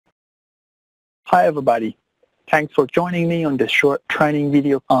Hi everybody, thanks for joining me on this short training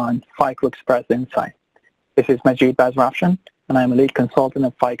video on FICO Xpress Insight. This is Majid Bazrafshan and I'm a lead consultant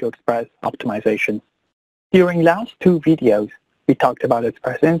of FICO Xpress Optimization. During last two videos, we talked about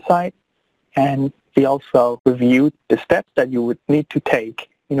Xpress Insight and we also reviewed the steps that you would need to take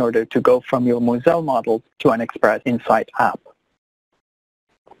in order to go from your Mosel model to an Xpress Insight app.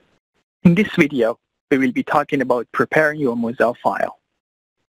 In this video, we will be talking about preparing your Mosel file.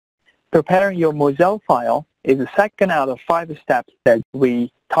 Preparing your Mosel file is the second out of 5 steps that we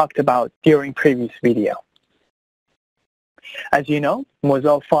talked about during previous video. As you know,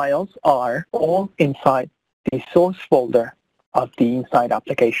 Mosel files are all inside the source folder of the Insight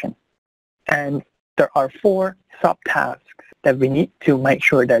application. And there are 4 subtasks that we need to make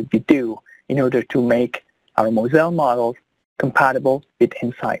sure that we do in order to make our Mosel models compatible with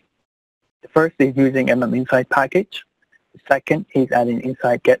Insight. The first is using Insight package. The second is adding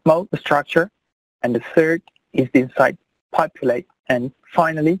Insight get mode structure. And the third is the Insight populate. And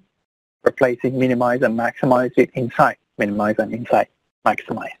finally, replacing minimize and maximize with Insight. Minimize and Insight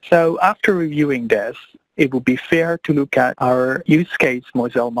maximize. So after reviewing this, it would be fair to look at our use case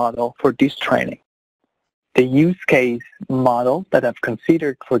Mosel model for this training. The use case model that I've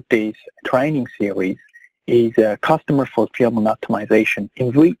considered for this training series is a customer fulfillment optimization,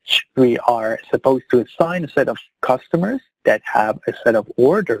 in which we are supposed to assign a set of customers that have a set of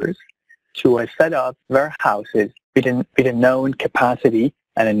orders to a set of warehouses with a known capacity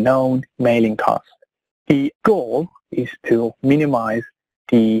and a known mailing cost. The goal is to minimize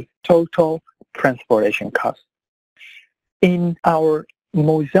the total transportation cost. In our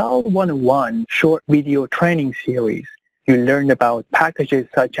Mosel 101 short video training series, you learned about packages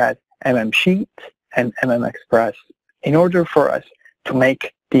such as Sheet and Xpress. In order for us to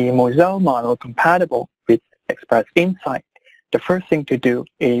make the Mosel model compatible with Xpress Insight, the first thing to do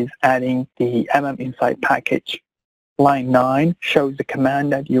is adding the Insight package. Line 9 shows the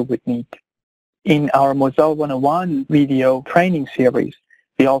command that you would need. In our Mosel 101 video training series,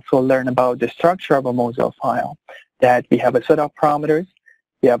 we also learn about the structure of a Mosel file, that we have a set of parameters,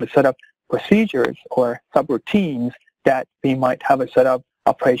 we have a set of procedures or subroutines that we might have a set of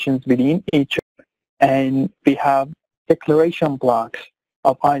operations within each, and we have declaration blocks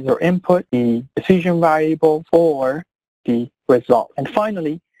of either input, the decision variable, or the result. And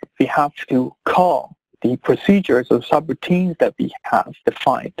finally, we have to call the procedures or subroutines that we have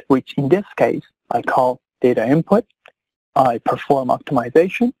defined, which in this case, I call data input, I perform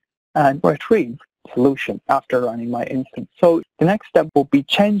optimization, and retrieve solution after running my instance. So the next step will be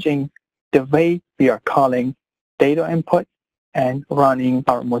changing the way we are calling data input and running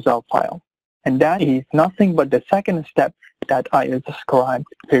our Mosel file. And that is nothing but the second step that I described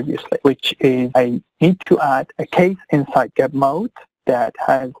previously, which is I need to add a case Insight get mode that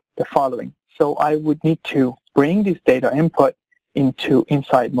has the following. So I would need to bring this data input into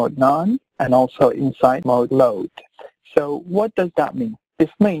Insight mode none and also Insight mode load. So what does that mean?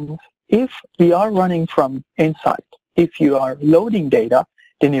 This means if we are running from Insight, if you are loading data,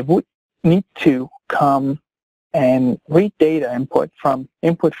 then it would need to come and read data input from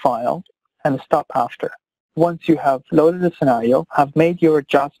input file and stop after. Once you have loaded the scenario, have made your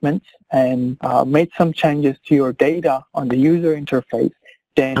adjustments and made some changes to your data on the user interface,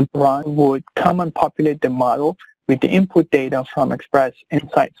 then run would come and populate the model with the input data from Xpress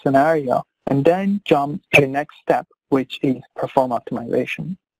Insight scenario and then jump to the next step, which is perform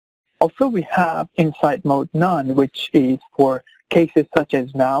optimization. Also, we have Insight mode none, which is for cases such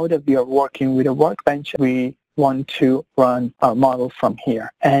as now that we are working with a workbench. We want to run our model from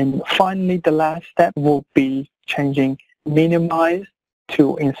here. And finally, the last step will be changing minimize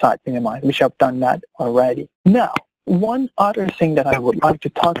to Insight minimize, which I've done that already. Now, one other thing that I would like to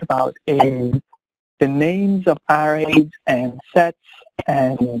talk about is the names of arrays and sets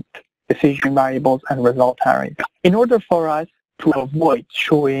and decision variables and result arrays. In order for us to avoid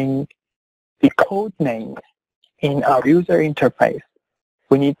showing the code names in our user interface,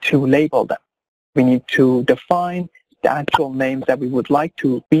 we need to label them. We need to define the actual names that we would like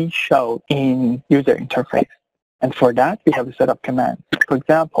to be shown in user interface. And for that, we have a set of commands. For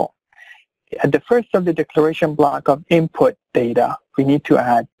example, at the first of the declaration block of input data, we need to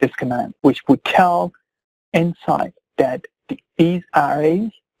add this command, which would tell Insight that these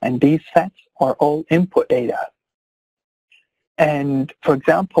arrays and these sets are all input data. And for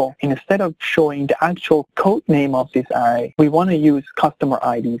example, instead of showing the actual code name of this array, we want to use customer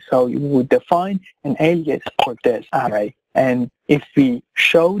ID. So you would define an alias for this array. And if we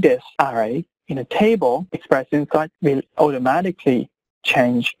show this array in a table, Xpress Insight will automatically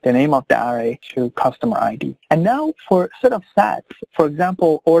change the name of the array to customer ID. And now for a set of sets, for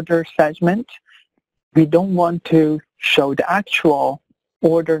example, order segment, we don't want to show the actual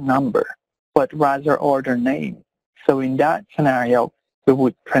order number, but rather order name. So in that scenario, we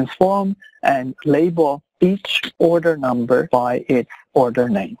would transform and label each order number by its order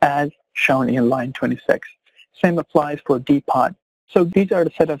name, as shown in line 26. Same applies for depot. So these are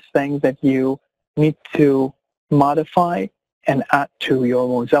the set of things that you need to modify and add to your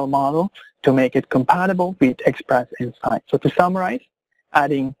Mosel model to make it compatible with Xpress Insight. So to summarize,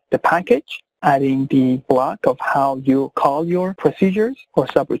 adding the package, adding the block of how you call your procedures or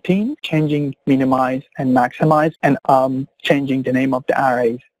subroutine, changing minimize and maximize, and changing the name of the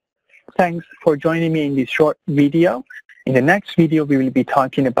arrays. Thanks for joining me in this short video. In the next video, we will be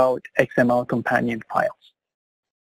talking about XML companion files.